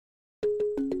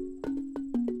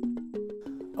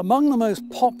Among the most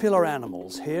popular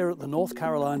animals here at the North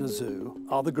Carolina Zoo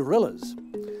are the gorillas.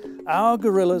 Our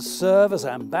gorillas serve as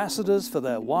ambassadors for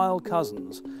their wild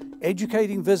cousins,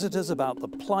 educating visitors about the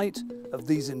plight of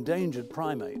these endangered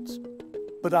primates.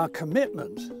 But our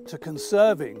commitment to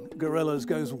conserving gorillas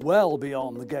goes well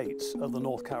beyond the gates of the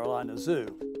North Carolina Zoo.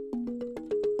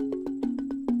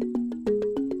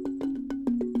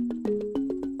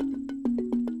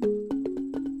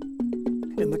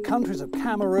 In the countries of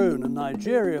Cameroon and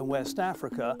Nigeria in West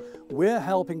Africa, we're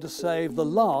helping to save the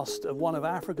last of one of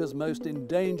Africa's most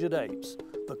endangered apes,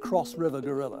 the cross-river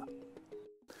gorilla.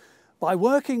 By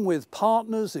working with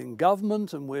partners in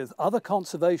government and with other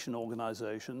conservation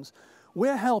organizations,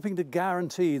 we're helping to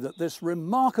guarantee that this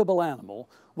remarkable animal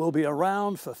will be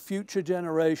around for future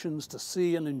generations to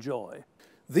see and enjoy.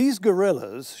 These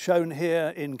gorillas, shown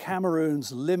here in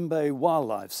Cameroon's Limbe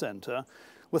Wildlife Center,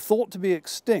 were thought to be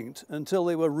extinct until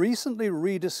they were recently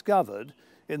rediscovered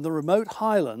in the remote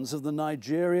highlands of the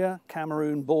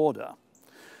Nigeria-Cameroon border.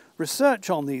 Research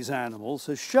on these animals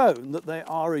has shown that they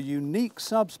are a unique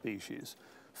subspecies,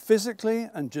 physically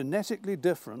and genetically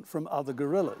different from other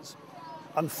gorillas.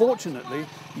 Unfortunately,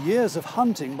 years of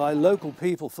hunting by local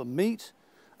people for meat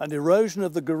and erosion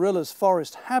of the gorilla's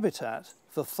forest habitat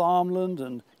for farmland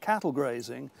and cattle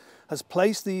grazing has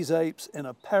placed these apes in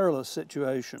a perilous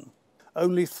situation.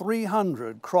 Only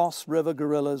 300 cross-river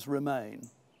gorillas remain.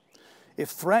 If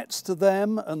threats to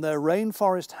them and their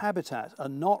rainforest habitat are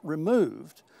not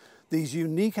removed, these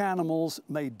unique animals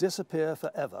may disappear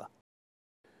forever.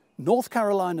 North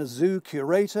Carolina Zoo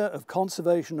Curator of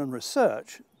Conservation and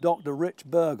Research, Dr.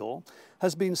 Bergl,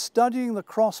 has been studying the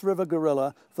cross-river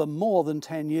gorilla for more than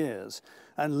 10 years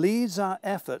and leads our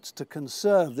efforts to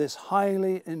conserve this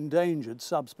highly endangered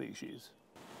subspecies.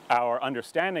 Our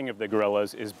understanding of the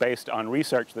gorillas is based on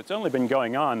research that's only been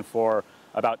going on for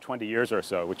about 20 years or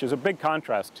so, which is a big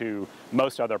contrast to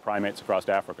most other primates across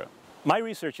Africa. My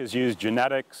research has used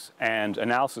genetics and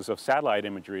analysis of satellite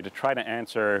imagery to try to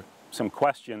answer some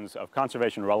questions of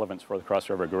conservation relevance for the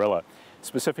cross-river gorilla,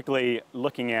 specifically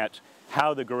looking at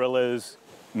how the gorillas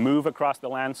move across the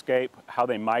landscape, how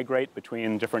they migrate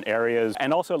between different areas,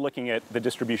 and also looking at the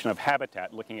distribution of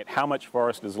habitat, looking at how much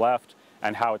forest is left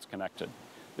and how it's connected.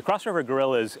 The cross-river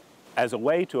gorillas, as a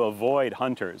way to avoid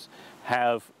hunters,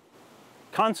 have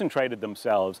concentrated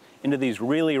themselves into these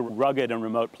really rugged and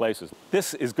remote places.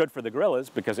 This is good for the gorillas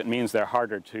because it means they're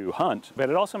harder to hunt, but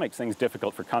it also makes things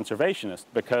difficult for conservationists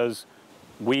because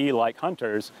we, like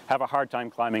hunters, have a hard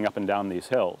time climbing up and down these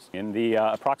hills. In the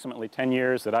approximately 10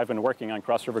 years that I've been working on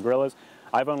cross-river gorillas,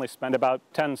 I've only spent about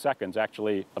 10 seconds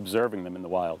actually observing them in the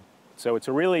wild. So it's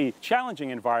a really challenging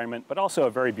environment, but also a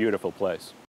very beautiful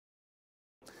place.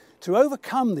 To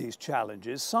overcome these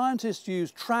challenges, scientists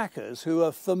use trackers who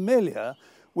are familiar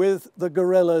with the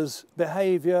gorilla's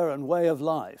behavior and way of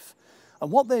life.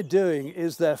 And what they're doing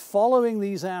is they're following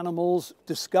these animals,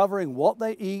 discovering what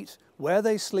they eat, where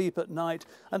they sleep at night,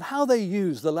 and how they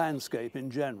use the landscape in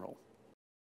general.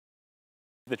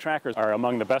 The trackers are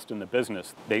among the best in the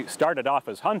business. They started off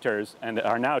as hunters and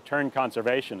are now turned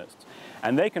conservationists.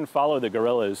 And they can follow the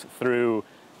gorillas through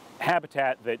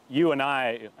habitat that you and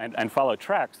I, and follow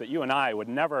tracks that you and I would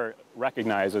never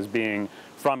recognize as being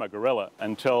from a gorilla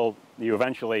until you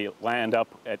eventually land up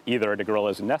at either the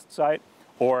gorilla's nest site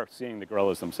or seeing the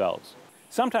gorillas themselves.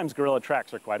 Sometimes gorilla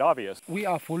tracks are quite obvious. We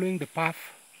are following the path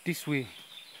this way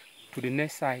to the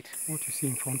nest site. What you see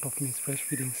in front of me is fresh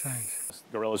feeding signs.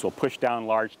 Gorillas will push down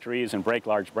large trees and break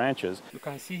large branches. You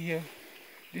can see here,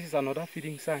 this is another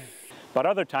feeding sign. But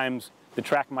other times, the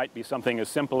track might be something as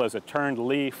simple as a turned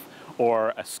leaf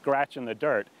or a scratch in the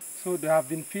dirt. So they have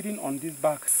been feeding on this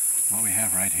bark. What we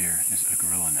have right here is a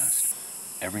gorilla nest.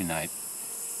 Every night,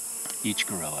 each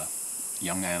gorilla,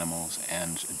 young animals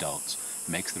and adults,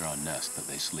 makes their own nest that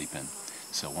they sleep in.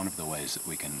 So one of the ways that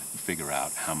we can figure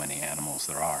out how many animals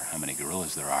there are, how many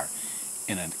gorillas there are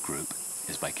in a group,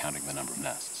 is by counting the number of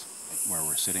nests. Where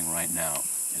we're sitting right now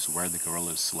is where the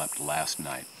gorillas slept last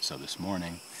night. So this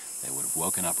morning, they would have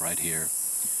woken up right here,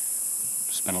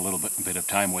 spent a little bit of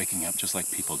time waking up just like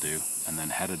people do, and then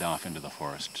headed off into the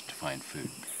forest to find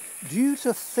food. Due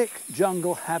to thick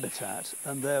jungle habitat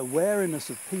and their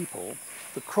wariness of people,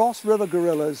 the cross-river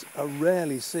gorillas are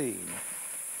rarely seen.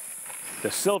 The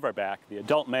silverback, the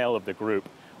adult male of the group,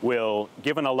 will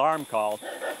give an alarm call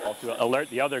to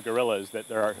alert the other gorillas that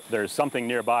there's something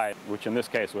nearby, which in this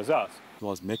case was us. He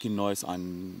was making noise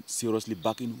and seriously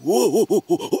barking.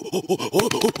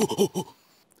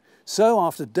 So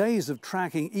after days of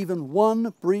tracking, even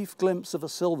one brief glimpse of a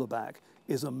silverback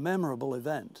is a memorable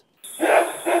event.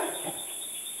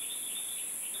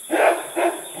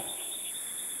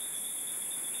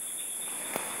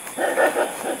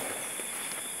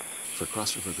 For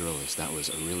cross-river gorillas, that was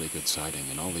a really good sighting.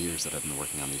 In all the years that I've been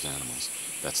working on these animals,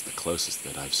 that's the closest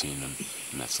that I've seen them,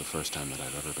 and that's the first time that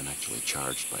I've ever been actually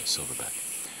charged by a silverback.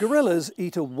 Gorillas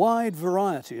eat a wide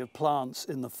variety of plants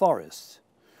in the forests.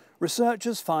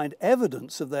 Researchers find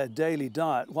evidence of their daily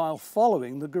diet while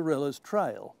following the gorilla's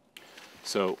trail.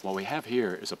 So what we have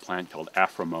here is a plant called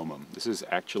Aframomum. This is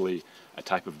actually a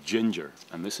type of ginger,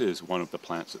 and this is one of the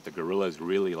plants that the gorillas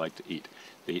really like to eat.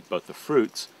 They eat both the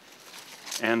fruits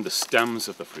and the stems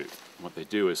of the fruit. What they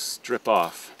do is strip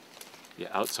off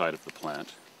the outside of the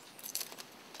plant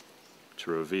to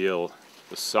reveal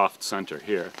the soft center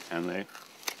here, and they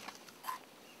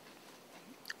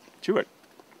chew it,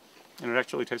 and it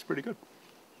actually tastes pretty good.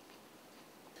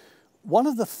 One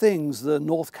of the things the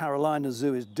North Carolina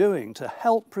Zoo is doing to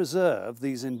help preserve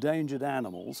these endangered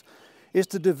animals is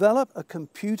to develop a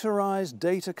computerized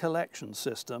data collection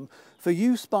system for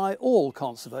use by all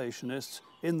conservationists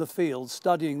in the field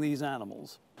studying these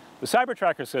animals. The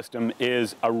CyberTracker system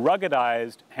is a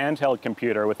ruggedized handheld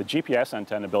computer with a GPS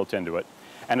antenna built into it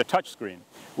and a touchscreen,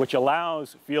 which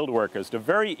allows field workers to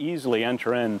very easily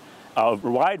enter in a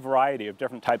wide variety of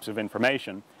different types of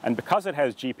information, and because it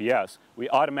has GPS, we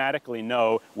automatically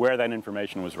know where that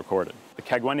information was recorded. The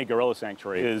Kagweni Gorilla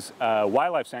Sanctuary is a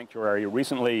wildlife sanctuary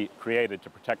recently created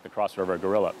to protect the cross-river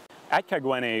gorilla. At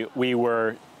Kagweni, we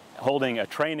were holding a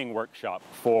training workshop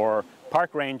for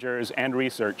park rangers and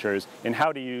researchers in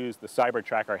how to use the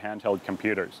CyberTracker handheld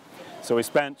computers. So we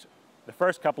spent the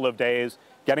first couple of days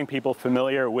getting people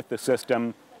familiar with the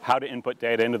system, how to input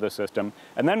data into the system,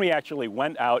 and then we actually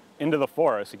went out into the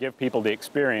forest to give people the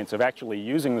experience of actually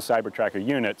using the CyberTracker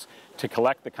units to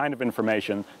collect the kind of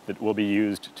information that will be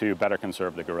used to better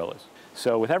conserve the gorillas.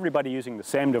 So with everybody using the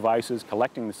same devices,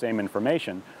 collecting the same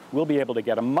information, we'll be able to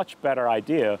get a much better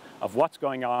idea of what's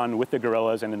going on with the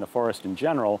gorillas and in the forest in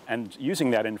general, and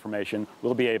using that information,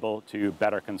 we'll be able to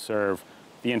better conserve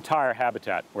the entire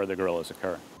habitat where the gorillas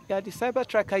occur. Yeah, the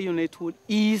CyberTracker unit would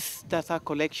ease data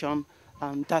collection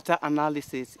and data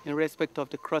analysis in respect of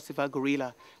the cross-river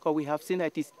gorilla, because we have seen that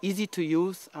it is easy to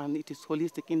use and it is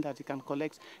holistic in that it can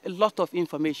collect a lot of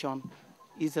information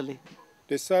easily.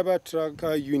 The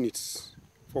CyberTracker units,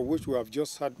 for which we have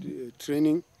just had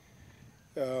training,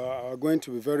 are going to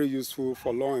be very useful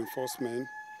for law enforcement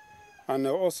and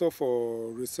also for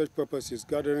research purposes,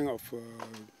 gathering of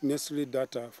necessary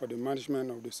data for the management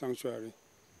of the sanctuary.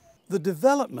 The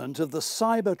development of the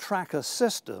CyberTracker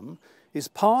system is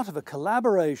part of a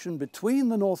collaboration between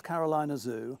the North Carolina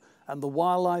Zoo and the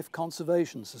Wildlife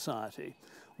Conservation Society,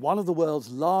 one of the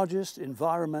world's largest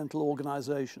environmental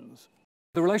organizations.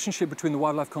 The relationship between the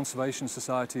Wildlife Conservation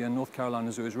Society and North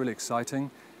Carolina Zoo is really exciting.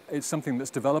 It's something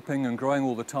that's developing and growing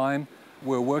all the time.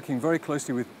 We're working very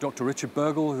closely with Dr. Richard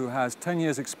Bergl, who has 10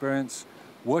 years experience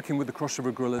working with the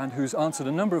cross-river gorilla and who's answered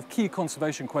a number of key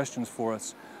conservation questions for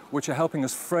us, which are helping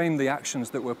us frame the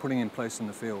actions that we're putting in place in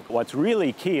the field. What's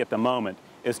really key at the moment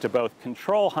is to both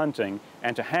control hunting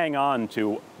and to hang on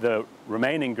to the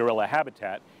remaining gorilla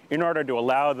habitat in order to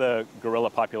allow the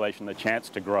gorilla population the chance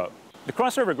to grow. The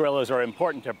cross-river gorillas are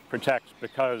important to protect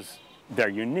because they're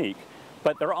unique,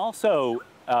 but they're also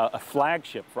a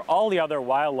flagship for all the other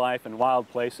wildlife and wild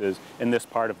places in this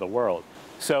part of the world.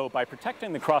 So by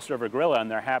protecting the cross-river gorilla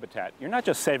and their habitat, you're not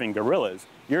just saving gorillas,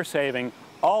 you're saving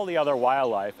all the other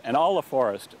wildlife and all the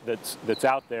forest that's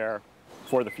out there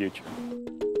for the future.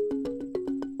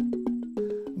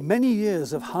 Many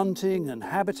years of hunting and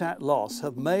habitat loss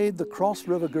have made the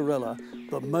cross-river gorilla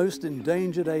the most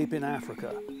endangered ape in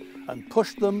Africa and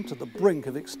pushed them to the brink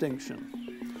of extinction.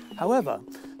 However,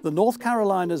 the North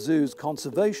Carolina Zoo's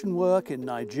conservation work in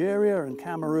Nigeria and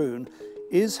Cameroon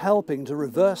is helping to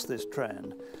reverse this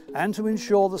trend and to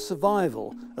ensure the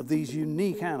survival of these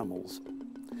unique animals.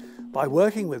 By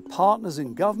working with partners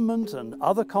in government and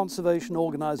other conservation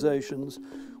organizations,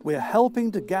 we're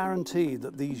helping to guarantee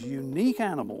that these unique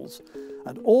animals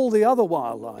and all the other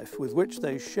wildlife with which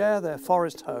they share their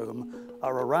forest home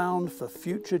are around for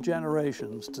future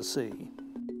generations to see.